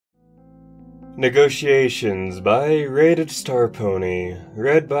Negotiations by Rated Star Pony,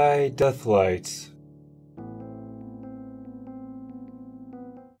 read by Deathlight.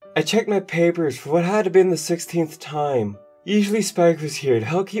 I checked my papers for what had to been the 16th time. Usually Spike was here to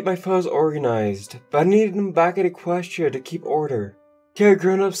help keep my files organized, but I needed him back at Equestria to keep order. He had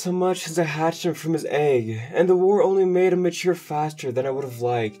grown up so much since I hatched him from his egg, and the war only made him mature faster than I would have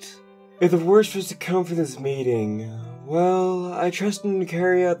liked. If the worst was to come for this meeting, well, I trusted him to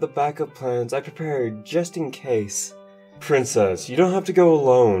carry out the backup plans I prepared just in case. Princess, you don't have to go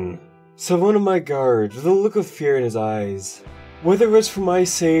alone, said one of my guards with a look of fear in his eyes. Whether it was for my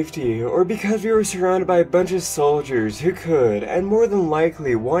safety, or because we were surrounded by a bunch of soldiers who could, and more than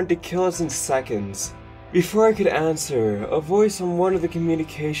likely, wanted to kill us in seconds. Before I could answer, a voice on one of the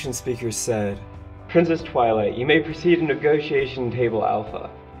communication speakers said, "Princess Twilight, you may proceed to negotiation table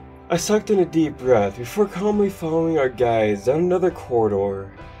Alpha." I sucked in a deep breath before calmly following our guides down another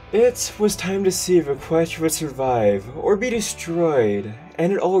corridor. It was time to see if Equestria would survive or be destroyed,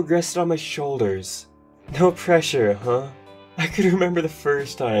 and it all rested on my shoulders. No pressure, huh? I could remember the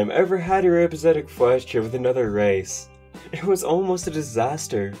first time I ever had to represent Equestria with another race. It was almost a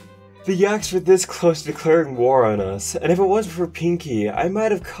disaster. The Yaks were this close to declaring war on us, and if it wasn't for Pinky, I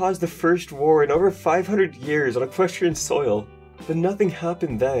might have caused the first war in over 500 years on Equestrian soil. But nothing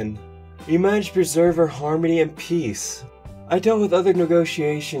happened then. We managed to preserve our harmony and peace. I dealt with other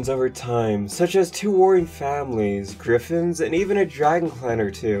negotiations over time, such as 2 warring families, griffins, and even a dragon clan or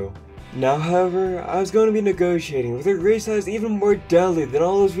 2. Now, however, I was going to be negotiating with a race that was even more deadly than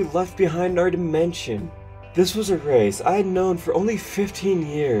all those we left behind in our dimension. This was a race I had known for only 15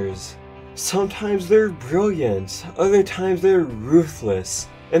 years. Sometimes they were brilliant, other times they were ruthless,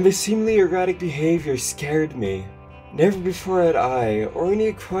 and their seemingly erratic behavior scared me. Never before had I, or any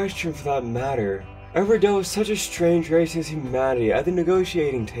Equestrian for that matter, ever dealt with such a strange race as humanity at the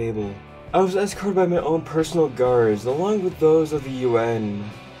negotiating table. I was escorted by my own personal guards along with those of the UN.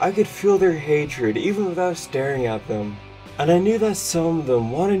 I could feel their hatred even without staring at them, and I knew that some of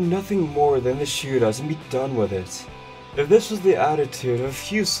them wanted nothing more than to shoot us and be done with it. If this was the attitude of a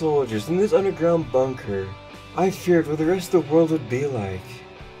few soldiers in this underground bunker, I feared what the rest of the world would be like.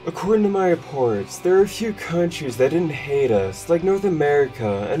 According to my reports, there are a few countries that didn't hate us, like North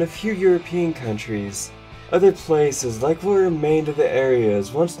America and a few European countries. Other places, like what remained of the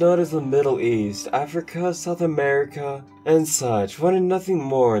areas once known as the Middle East, Africa, South America, and such, wanted nothing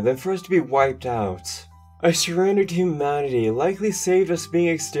more than for us to be wiped out. Our surrender to humanity likely saved us being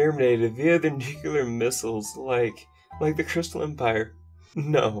exterminated via their nuclear missiles, like the Crystal Empire.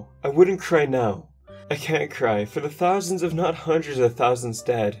 No, I wouldn't cry now. I can't cry for the thousands if not hundreds of thousands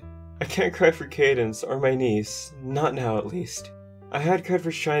dead. I can't cry for Cadence or my niece, not now at least. I had cried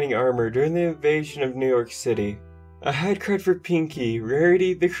for Shining Armor during the invasion of New York City. I had cried for Pinky,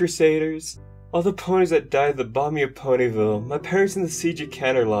 Rarity, the Crusaders, all the ponies that died at the bombing of Ponyville, my parents in the siege of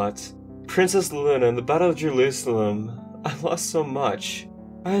Canterlot, Princess Luna in the Battle of Jerusalem. I lost so much.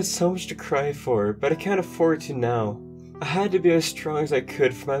 I had so much to cry for, but I can't afford to now. I had to be as strong as I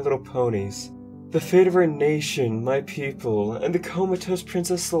could for my little ponies. The fate of our nation, my people, and the comatose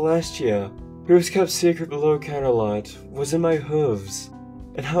Princess Celestia, who was kept secret below Canterlot, was in my hooves.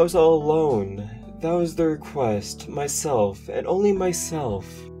 And I was all alone. That was the request, myself, and only myself.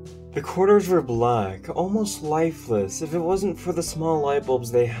 The corridors were black, almost lifeless if it wasn't for the small light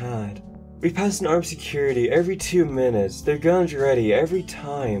bulbs they had. We passed an armed security every 2 minutes, their guns ready every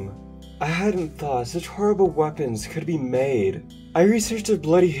time. I hadn't thought such horrible weapons could be made. I researched their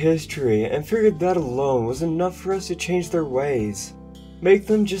bloody history and figured that alone was enough for us to change their ways. Make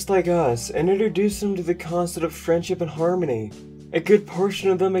them just like us and introduce them to the concept of friendship and harmony. A good portion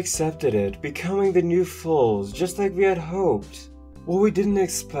of them accepted it, becoming the new Fulls just like we had hoped. What we didn't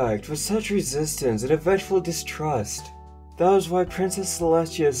expect was such resistance and eventual distrust. That was why Princess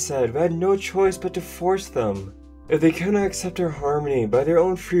Celestia said we had no choice but to force them. If they could not accept our harmony by their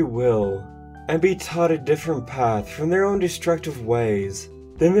own free will, and be taught a different path from their own destructive ways,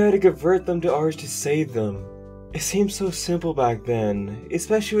 then we had to convert them to ours to save them. It seemed so simple back then,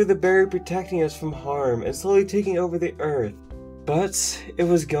 especially with the barrier protecting us from harm and slowly taking over the earth. But it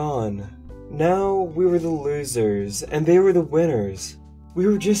was gone. Now we were the losers, and they were the winners. We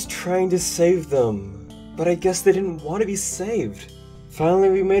were just trying to save them, but I guess they didn't want to be saved. Finally,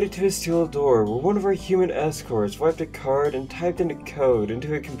 we made it to a steel door where one of our human escorts wiped a card and typed in a code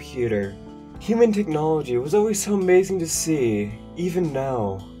into a computer. Human technology was always so amazing to see, even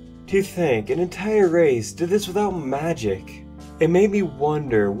now. To think an entire race did this without magic. It made me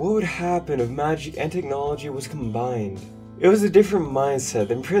wonder what would happen if magic and technology was combined. It was a different mindset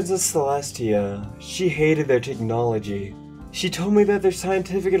than Princess Celestia. She hated their technology. She told me that their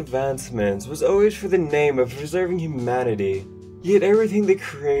scientific advancements was always for the name of preserving humanity, yet everything they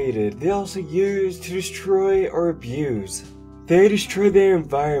created they also used to destroy or abuse. They destroyed their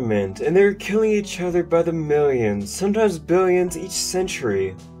environment and they were killing each other by the millions, sometimes billions each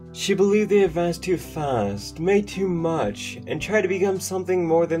century. She believed they advanced too fast, made too much, and tried to become something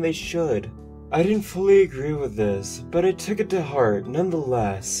more than they should. I didn't fully agree with this, but I took it to heart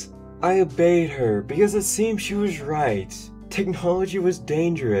nonetheless. I obeyed her because it seemed she was right. Technology was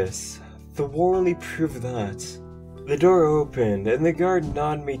dangerous. The war only proved that. The door opened and the guard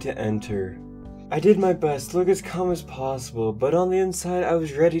nodded me to enter. I did my best to look as calm as possible, but on the inside I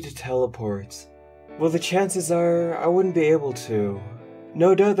was ready to teleport. Well, the chances are I wouldn't be able to.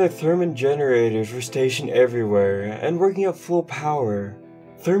 No doubt that Thermon generators were stationed everywhere and working at full power.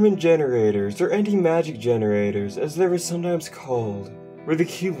 Thermon generators, or anti-magic generators as they were sometimes called, were the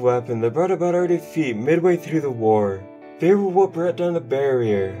key weapon that brought about our defeat midway through the war. They were what brought down the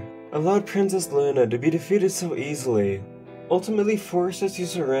barrier, allowed Princess Luna to be defeated so easily, ultimately forced us to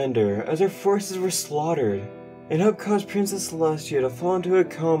surrender as our forces were slaughtered, and helped cause Princess Celestia to fall into a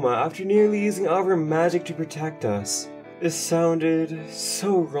coma after nearly using all of her magic to protect us. It sounded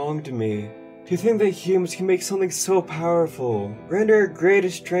so wrong to me. To think that humans can make something so powerful, render our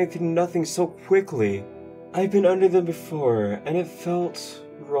greatest strength to nothing so quickly. I've been under them before, and it felt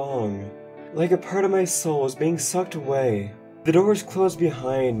wrong. Like a part of my soul was being sucked away. The doors closed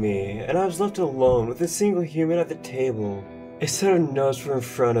behind me, and I was left alone with a single human at the table. A set of notes were in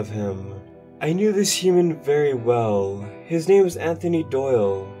front of him. I knew this human very well. His name was Anthony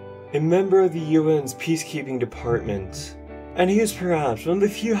Doyle, a member of the UN's peacekeeping department. And he is perhaps one of the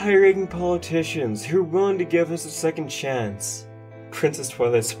few high-ranking politicians who are willing to give us a second chance. Princess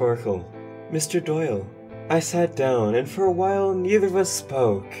Twilight Sparkle. Mr. Doyle. I sat down, and for a while neither of us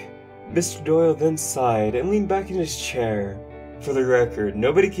spoke. Mr. Doyle then sighed and leaned back in his chair. For the record,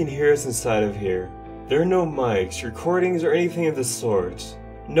 nobody can hear us inside of here. There are no mics, recordings, or anything of the sort.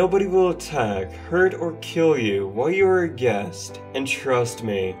 Nobody will attack, hurt, or kill you while you are a guest, and trust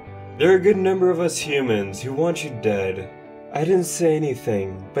me, there are a good number of us humans who want you dead. I didn't say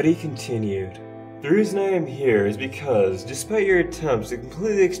anything, but he continued. The reason I am here is because, despite your attempts to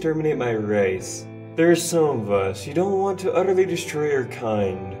completely exterminate my race, there are some of us who don't want to utterly destroy your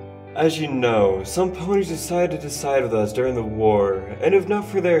kind. As you know, some ponies decided to side with us during the war, and if not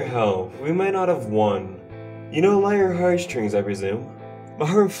for their help, we might not have won. You know Lyra Heartstrings, I presume? My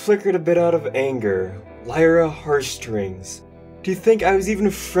heart flickered a bit out of anger. Lyra Heartstrings. Do you think I was even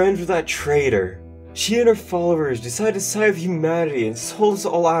friends with that traitor? She and her followers decided to side with humanity and sold us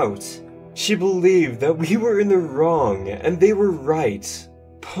all out. She believed that we were in the wrong, and they were right.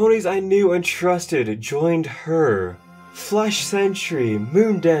 Ponies I knew and trusted joined her. Flash Sentry,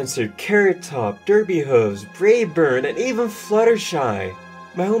 Moondancer, Carrot Top, Derpy Hooves, Brayburn, and even Fluttershy.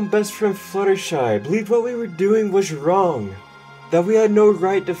 My own best friend Fluttershy believed what we were doing was wrong. That we had no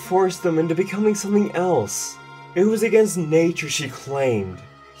right to force them into becoming something else. It was against nature, she claimed.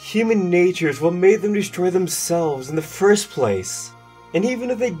 Human nature is what made them destroy themselves in the first place. And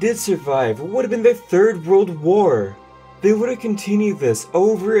even if they did survive, it would have been their third world war. They would have continued this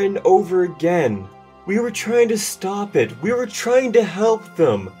over and over again. We were trying to stop it. We were trying to help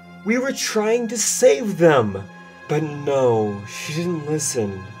them. We were trying to save them. But no, she didn't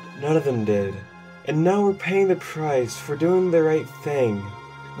listen. None of them did. And now we're paying the price for doing the right thing.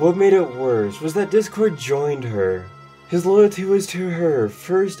 What made it worse was that Discord joined her. His loyalty was to her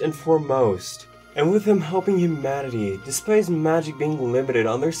first and foremost, and with him helping humanity, despite his magic being limited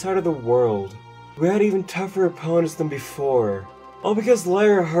on their side of the world. We had even tougher opponents than before, all because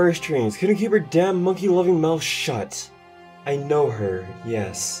Lyra Heartstrings couldn't keep her damn monkey-loving mouth shut. I know her,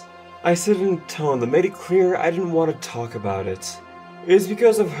 yes. I said it in a tone that made it clear I didn't want to talk about it. It is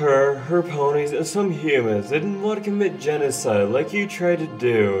because of her, her ponies, and some humans that didn't want to commit genocide like you tried to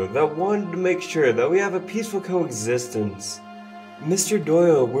do, that wanted to make sure that we have a peaceful coexistence. Mr.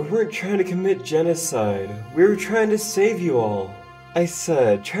 Doyle, we weren't trying to commit genocide. We were trying to save you all. I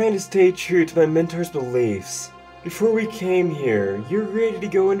said, trying to stay true to my mentor's beliefs. Before we came here, you were ready to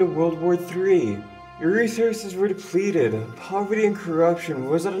go into World War III. Your resources were depleted, poverty and corruption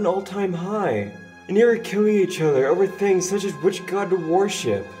was at an all-time high. And you were killing each other over things such as which god to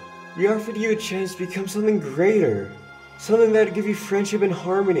worship. We offered you a chance to become something greater. Something that would give you friendship and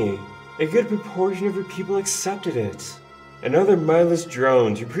harmony. A good proportion of your people accepted it. And other mindless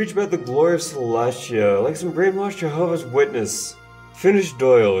drones who preach about the glory of Celestia like some brainwashed Jehovah's Witness. Finished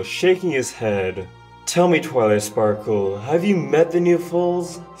Doyle, shaking his head. Tell me, Twilight Sparkle, have you met the new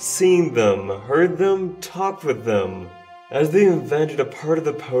fools? Seen them, heard them, talked with them? As they invented a part of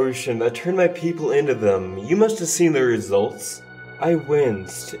the potion that turned my people into them, you must have seen the results. I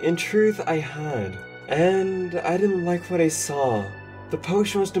winced. In truth, I had. And I didn't like what I saw. The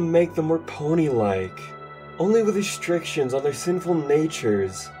potion was to make them more pony-like, only with restrictions on their sinful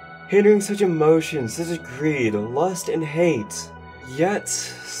natures, hindering such emotions such as greed, lust, and hate. Yet,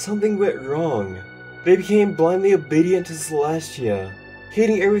 something went wrong. They became blindly obedient to Celestia,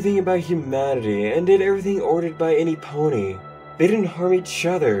 hating everything about humanity and did everything ordered by any pony. They didn't harm each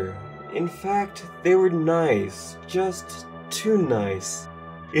other. In fact, they were nice, just too nice.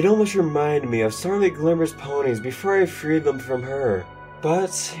 It almost reminded me of Starlight Glimmer's ponies before I freed them from her.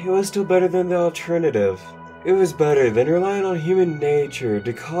 But it was still better than the alternative. It was better than relying on human nature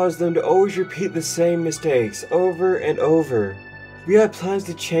to cause them to always repeat the same mistakes over and over. We had plans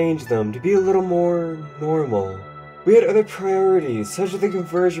to change them to be a little more normal. We had other priorities, such as the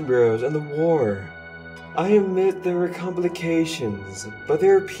conversion bureaus and the war. I admit there were complications, but they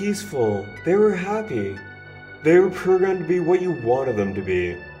were peaceful, they were happy. They were programmed to be what you wanted them to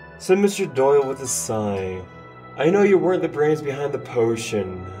be, said Mr. Doyle with a sigh. I know you weren't the brains behind the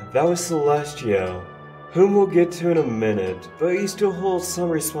potion. That was Celestia, whom we'll get to in a minute, but you still hold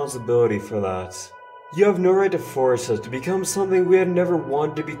some responsibility for that. You have no right to force us to become something we had never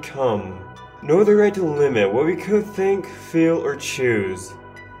wanted to become, nor the right to limit what we could think, feel, or choose,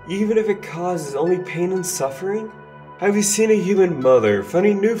 even if it causes only pain and suffering? Have you seen a human mother find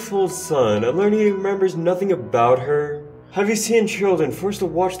a new-foaled son and learning he remembers nothing about her? Have you seen children forced to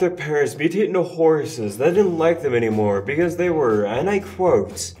watch their parents be taken to horses that didn't like them anymore because they were, and I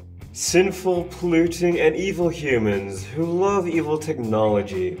quote, sinful, polluting, and evil humans who love evil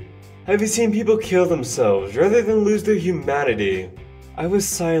technology? Have you seen people kill themselves rather than lose their humanity? I was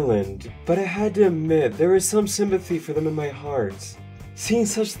silent, but I had to admit there was some sympathy for them in my heart. Seeing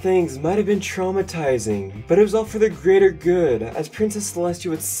such things might have been traumatizing, but it was all for the greater good, as Princess Celestia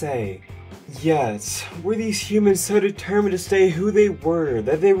would say. Yet, were these humans so determined to stay who they were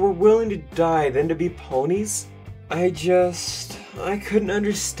that they were willing to die than to be ponies? I couldn't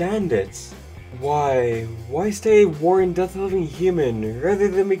understand it. Why stay a war and death-loving human rather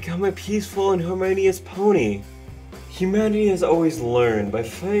than become a peaceful and harmonious pony? Humanity has always learned by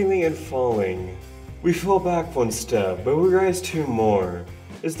failing and falling. We fall back one step, but we rise two more.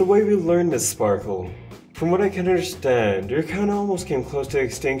 It's the way we learn, Miss Sparkle. From what I can understand, your kind almost came close to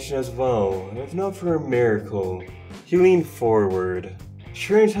extinction as well, if not for a miracle. He leaned forward.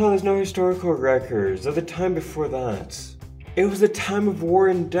 Strange how there's no historical records of the time before that. It was a time of war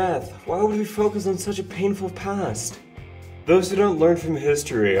and death. Why would we focus on such a painful past? Those who don't learn from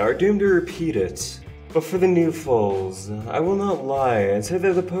history are doomed to repeat it. But for the new foals, I will not lie and say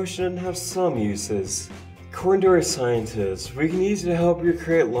that the potion didn't have some uses. According to our scientists, we can use it to help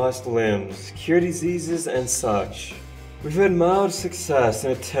recreate lost limbs, cure diseases, and such. We've had mild success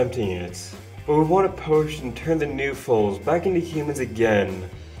in attempting it, but we want a potion to turn the new foals back into humans again.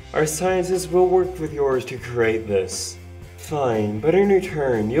 Our scientists will work with yours to create this. Fine, but in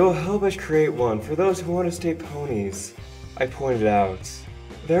return, you'll help us create one for those who want to stay ponies, I pointed out.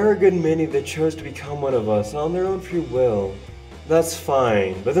 There are a good many that chose to become one of us on their own free will. That's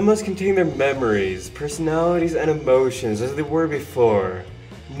fine, but they must contain their memories, personalities, and emotions as they were before.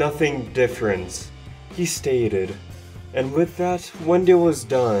 Nothing different, he stated. And with that, one deal was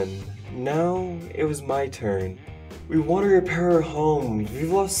done. Now, it was my turn. We want to repair our homes.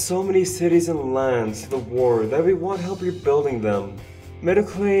 We've lost so many cities and lands to the war that we want help rebuilding them.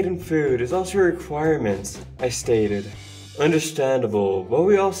 Medical aid and food is also a requirement, I stated. Understandable, but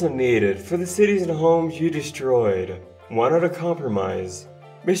we also need it for the cities and homes you destroyed. Why not a compromise?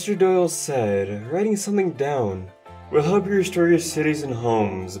 Mr. Doyle said, writing something down. We'll help you restore your cities and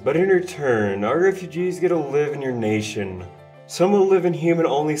homes, but in return, our refugees get to live in your nation. Some will live in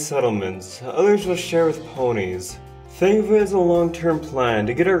human-only settlements, others will share with ponies. Think of it as a long-term plan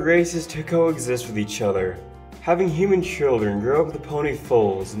to get our races to coexist with each other. Having human children grow up with the pony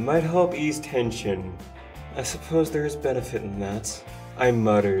foals might help ease tension. I suppose there is benefit in that, I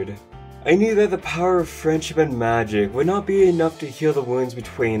muttered. I knew that the power of friendship and magic would not be enough to heal the wounds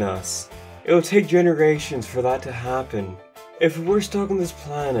between us. It would take generations for that to happen. If we were stuck on this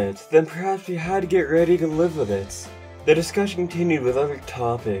planet, then perhaps we had to get ready to live with it. The discussion continued with other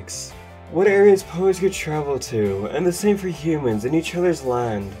topics. What areas ponies could travel to, and the same for humans in each other's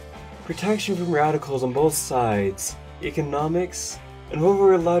land. Protection from radicals on both sides, economics, and what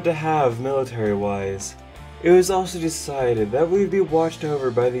we're allowed to have military-wise. It was also decided that we would be watched over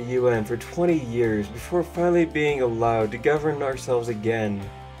by the UN for 20 years before finally being allowed to govern ourselves again.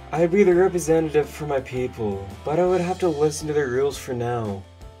 I'd be the representative for my people, but I would have to listen to their rules for now.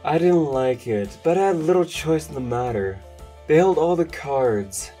 I didn't like it, but I had little choice in the matter. They held all the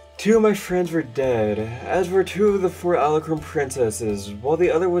cards. 2 of my friends were dead, as were 2 of the 4 Alucard princesses, while the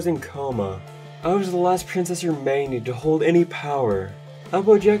other was in coma. I was the last princess remaining to hold any power.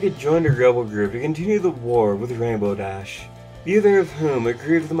 Applejack had joined a rebel group to continue the war with Rainbow Dash, neither of whom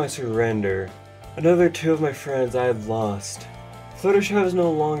agreed with my surrender. Another 2 of my friends I had lost. Fluttershy was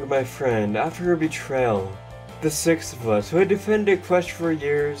no longer my friend after her betrayal. The 6 of us who had defended Quest for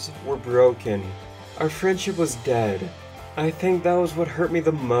years were broken. Our friendship was dead. I think that was what hurt me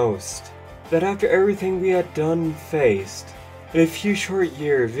the most. That after everything we had done and faced, in a few short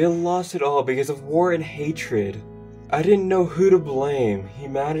years we had lost it all because of war and hatred. I didn't know who to blame.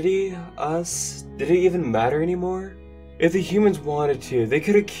 Humanity? Us? Did it even matter anymore? If the humans wanted to, they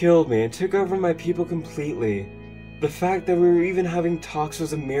could have killed me and took over my people completely. The fact that we were even having talks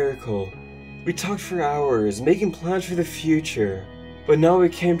was a miracle. We talked for hours, making plans for the future. But now we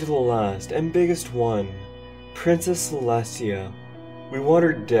came to the last and biggest one. Princess Celestia. We want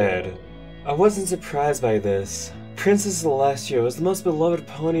her dead. I wasn't surprised by this. Princess Celestia was the most beloved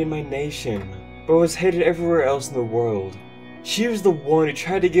pony in my nation, but was hated everywhere else in the world. She was the one who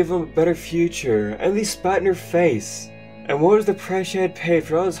tried to give them a better future, and they spat in her face. And what was the price she had paid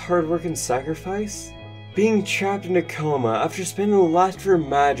for all his hard work and sacrifice? Being trapped in a coma after spending the last of her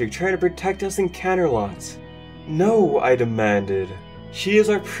magic trying to protect us in Canterlot. No, I demanded. She is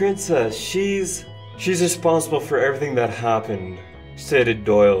our princess. She's responsible for everything that happened, stated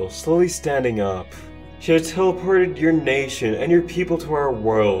Doyle, slowly standing up. She had teleported your nation and your people to our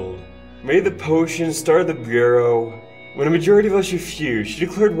world, made the potion, started the Bureau. When a majority of us refused, she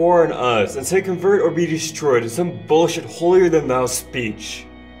declared war on us and said convert or be destroyed in some bullshit holier-than-thou speech.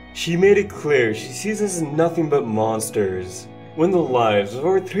 She made it clear she sees us as nothing but monsters, when the lives of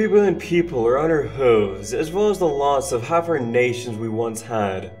over 3 billion people are on her hooves, as well as the loss of half our nations we once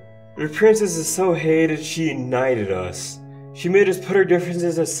had. The princess is so hated she united us. She made us put our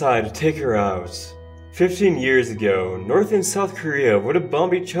differences aside to take her out. 15 years ago, North and South Korea would have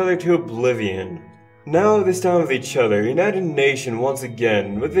bombed each other to oblivion. Now they stand with each other, united nation once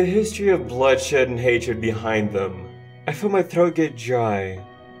again, with a history of bloodshed and hatred behind them. I felt my throat get dry.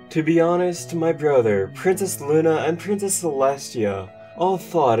 To be honest, my brother, Princess Luna and Princess Celestia, all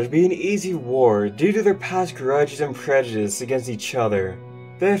thought it'd be an easy war due to their past grudges and prejudice against each other.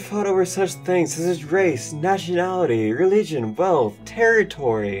 They had fought over such things as race, nationality, religion, wealth,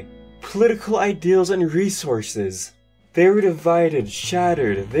 territory, political ideals, and resources. They were divided,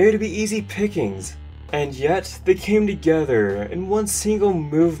 shattered, they were to be easy pickings. And yet, they came together in one single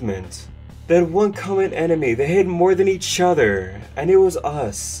movement. They had one common enemy they hated more than each other, and it was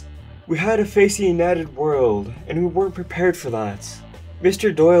us. We had to face a united world, and we weren't prepared for that.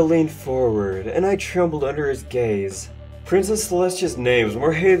 Mr. Doyle leaned forward, and I trembled under his gaze. Princess Celestia's name was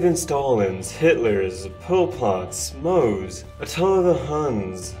more hated than Stalin's, Hitler's, Pol Pot's, Moe's, Attila the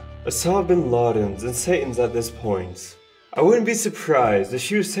Hun's, Osama bin Laden's, and Satan's at this point. I wouldn't be surprised if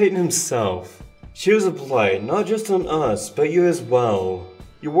she was Satan himself. She was a blight, not just on us, but you as well.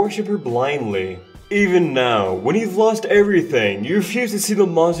 You worship her blindly. Even now, when you've lost everything, you refuse to see the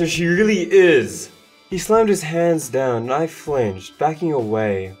monster she really is. He slammed his hands down and I flinched, backing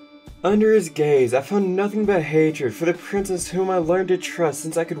away. Under his gaze, I found nothing but hatred for the princess whom I learned to trust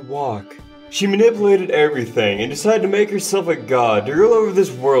since I could walk. She manipulated everything and decided to make herself a god to rule over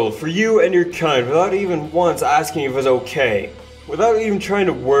this world for you and your kind without even once asking if it was okay. Without even trying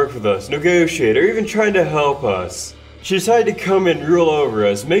to work with us, negotiate, or even trying to help us. She decided to come and rule over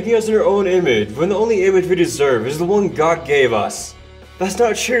us, making us in her own image when the only image we deserve is the one God gave us. That's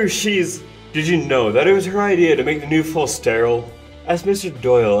not true, Did you know that it was her idea to make the new foal sterile? Asked Mr.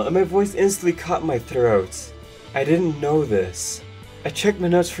 Doyle, and my voice instantly caught in my throat. I didn't know this. I checked my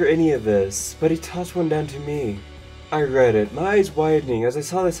notes for any of this, but he tossed one down to me. I read it, my eyes widening as I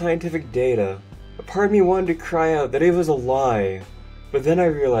saw the scientific data. A part of me wanted to cry out that it was a lie, but then I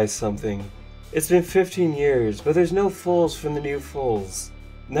realized something. It's been 15 years, but there's no foals from the new foals.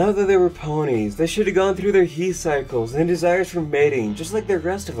 Now that they were ponies, they should have gone through their heat cycles and desires for mating, just like the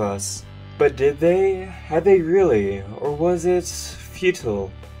rest of us. But did they? Had they really? Or was it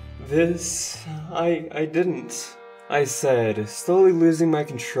futile? I didn't. I said, slowly losing my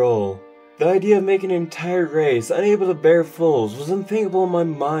control. The idea of making an entire race unable to bear foals was unthinkable in my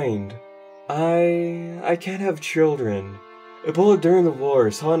mind. I can't have children. Ebola during the war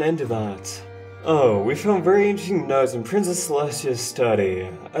saw an end to that. Oh, we found very interesting notes in Princess Celestia's study,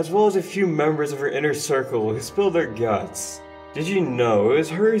 as well as a few members of her inner circle who spilled their guts. Did you know it was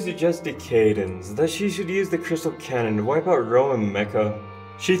her who suggested Cadence that she should use the Crystal Cannon to wipe out Rome and Mecca?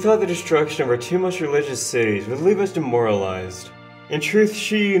 She thought the destruction of our two most religious cities would leave us demoralized. In truth,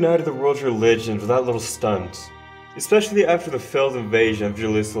 she united the world's religions with that little stunt. especially after the failed invasion of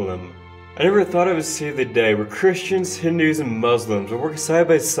Jerusalem. I never thought I would see the day where Christians, Hindus, and Muslims would work side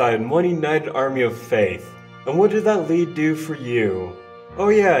by side in one united army of faith. And what did that lead do for you? Oh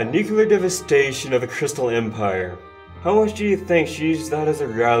yeah, nuclear devastation of the Crystal Empire. How much do you think she used that as a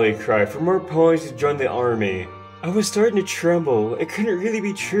rally cry for more ponies to join the army? I was starting to tremble. It couldn't really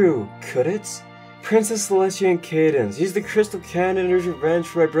be true, could it? Princess Celestia and Cadance used the Crystal Cannon as revenge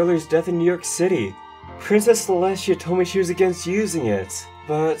for my brother's death in New York City. Princess Celestia told me she was against using it,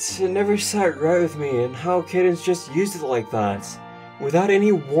 but it never sat right with me and how Cadance just used it like that, without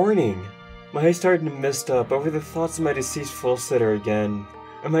any warning. My eyes started to mist up over the thoughts of my deceased full sitter again,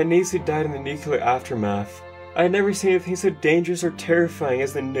 and my niece who died in the nuclear aftermath. I had never seen anything so dangerous or terrifying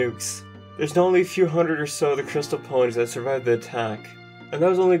as the nukes. There's not only a few hundred or so of the crystal ponies that survived the attack, and that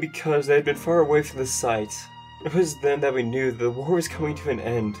was only because they had been far away from the site. It was then that we knew that the war was coming to an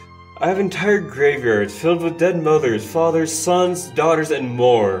end. I have entire graveyards filled with dead mothers, fathers, sons, daughters, and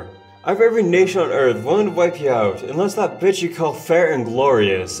more. I have every nation on earth willing to wipe you out, unless that bitch you call fair and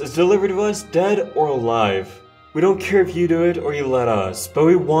glorious is delivered to us dead or alive. We don't care if you do it or you let us, but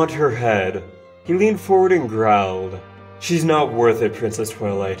we want her head. He leaned forward and growled. She's not worth it, Princess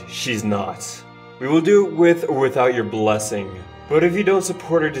Twilight. She's not. We will do it with or without your blessing. But if you don't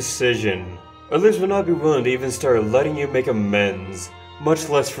support her decision, others will not be willing to even start letting you make amends, much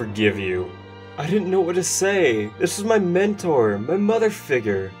less forgive you. I didn't know what to say. This was my mentor, my mother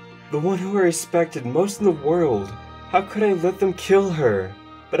figure, the one who I respected most in the world. How could I let them kill her?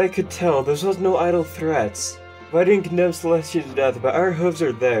 But I could tell this was no idle threats. If I didn't condemn Celestia to death by our hooves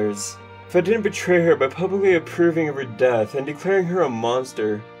or theirs, if I didn't betray her by publicly approving of her death and declaring her a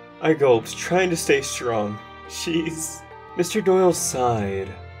monster, I gulped, trying to stay strong. Jeez. Mr. Doyle sighed.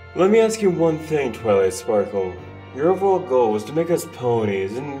 Let me ask you one thing, Twilight Sparkle. Your overall goal was to make us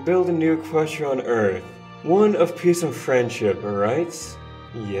ponies and build a new Equestria on Earth. One of peace and friendship, right?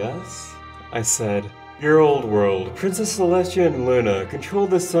 Yes? I said. Your old world, Princess Celestia and Luna controlled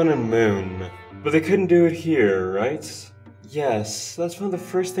the sun and moon, but they couldn't do it here, right? Yes, that's one of the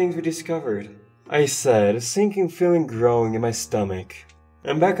first things we discovered. I said, a sinking feeling growing in my stomach.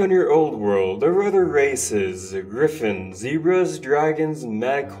 And back on your old world, there were other races, griffins, zebras, dragons,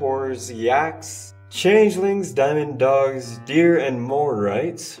 manticores, yaks, changelings, diamond dogs, deer, and more,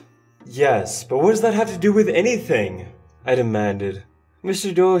 right? Yes, but what does that have to do with anything? I demanded.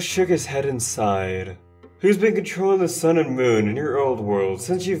 Mr. Doyle shook his head and sighed. Who's been controlling the sun and moon in your old world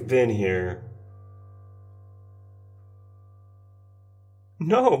since you've been here?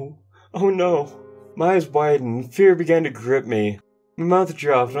 No! Oh no! My eyes widened and fear began to grip me. My mouth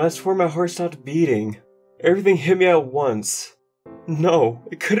dropped and I swore my heart stopped beating. Everything hit me at once. No,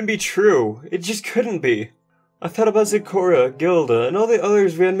 it couldn't be true. It just couldn't be. I thought about Zecora, Gilda, and all the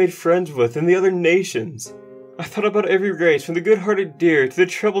others we had made friends with in the other nations. I thought about every race, from the good-hearted deer to the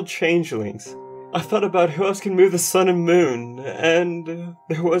troubled changelings. I thought about who else can move the sun and moon, and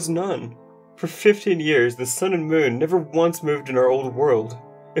there was none. For 15 years, the sun and moon never once moved in our old world.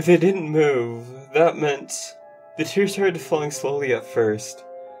 If they didn't move, that meant... The tears started falling slowly at first.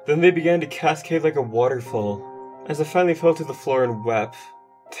 Then they began to cascade like a waterfall, as I finally fell to the floor and wept.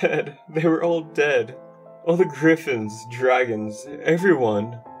 Dead. They were all dead. All the griffins, dragons,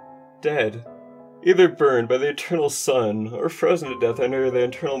 everyone. Dead. Either burned by the eternal sun, or frozen to death under the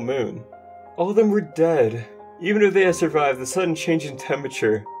eternal moon. All of them were dead. Even if they had survived the sudden change in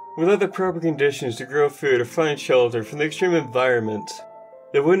temperature, without the proper conditions to grow food or find shelter from the extreme environment,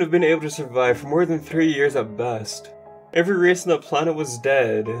 they wouldn't have been able to survive for more than 3 years at best. Every race on the planet was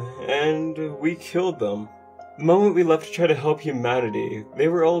dead, and we killed them. The moment we left to try to help humanity, they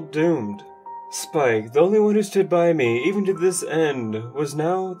were all doomed. Spike, the only one who stood by me, even to this end, was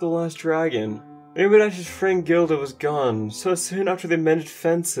now the last dragon. Amidash's friend Gilda was gone so soon after they mended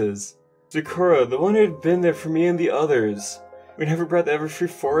fences. Zecora, the one who had been there for me and the others. We never brought the Everfree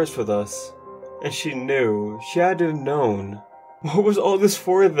Forest with us. And she knew. She had to have known. What was all this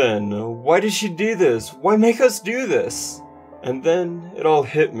for then? Why did she do this? Why make us do this? And then it all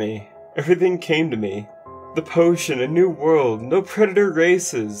hit me. Everything came to me. The potion, a new world, no predator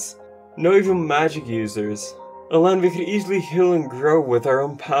races, no evil magic users. A land we could easily heal and grow with our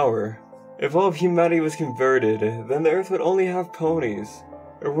own power. If all of humanity was converted, then the earth would only have ponies.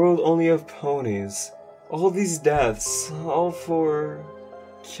 A world only of ponies. All these deaths, all for...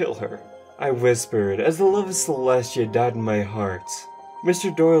 kill her. I whispered, as the love of Celestia died in my heart.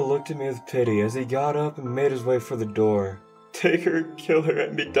 Mr. Doyle looked at me with pity as he got up and made his way for the door. Take her, kill her,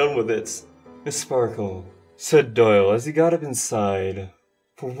 and be done with it. Miss Sparkle, said Doyle as he got up and sighed.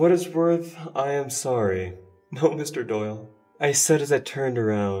 For what it's worth, I am sorry. No, Mr. Doyle, I said as I turned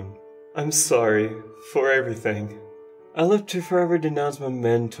around. I'm sorry for everything. I live to forever denounce my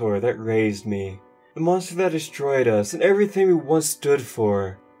mentor that raised me, the monster that destroyed us, and everything we once stood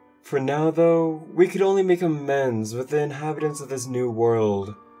for. For now, though, we could only make amends with the inhabitants of this new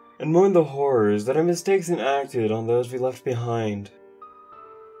world, and mourn the horrors that our mistakes enacted on those we left behind.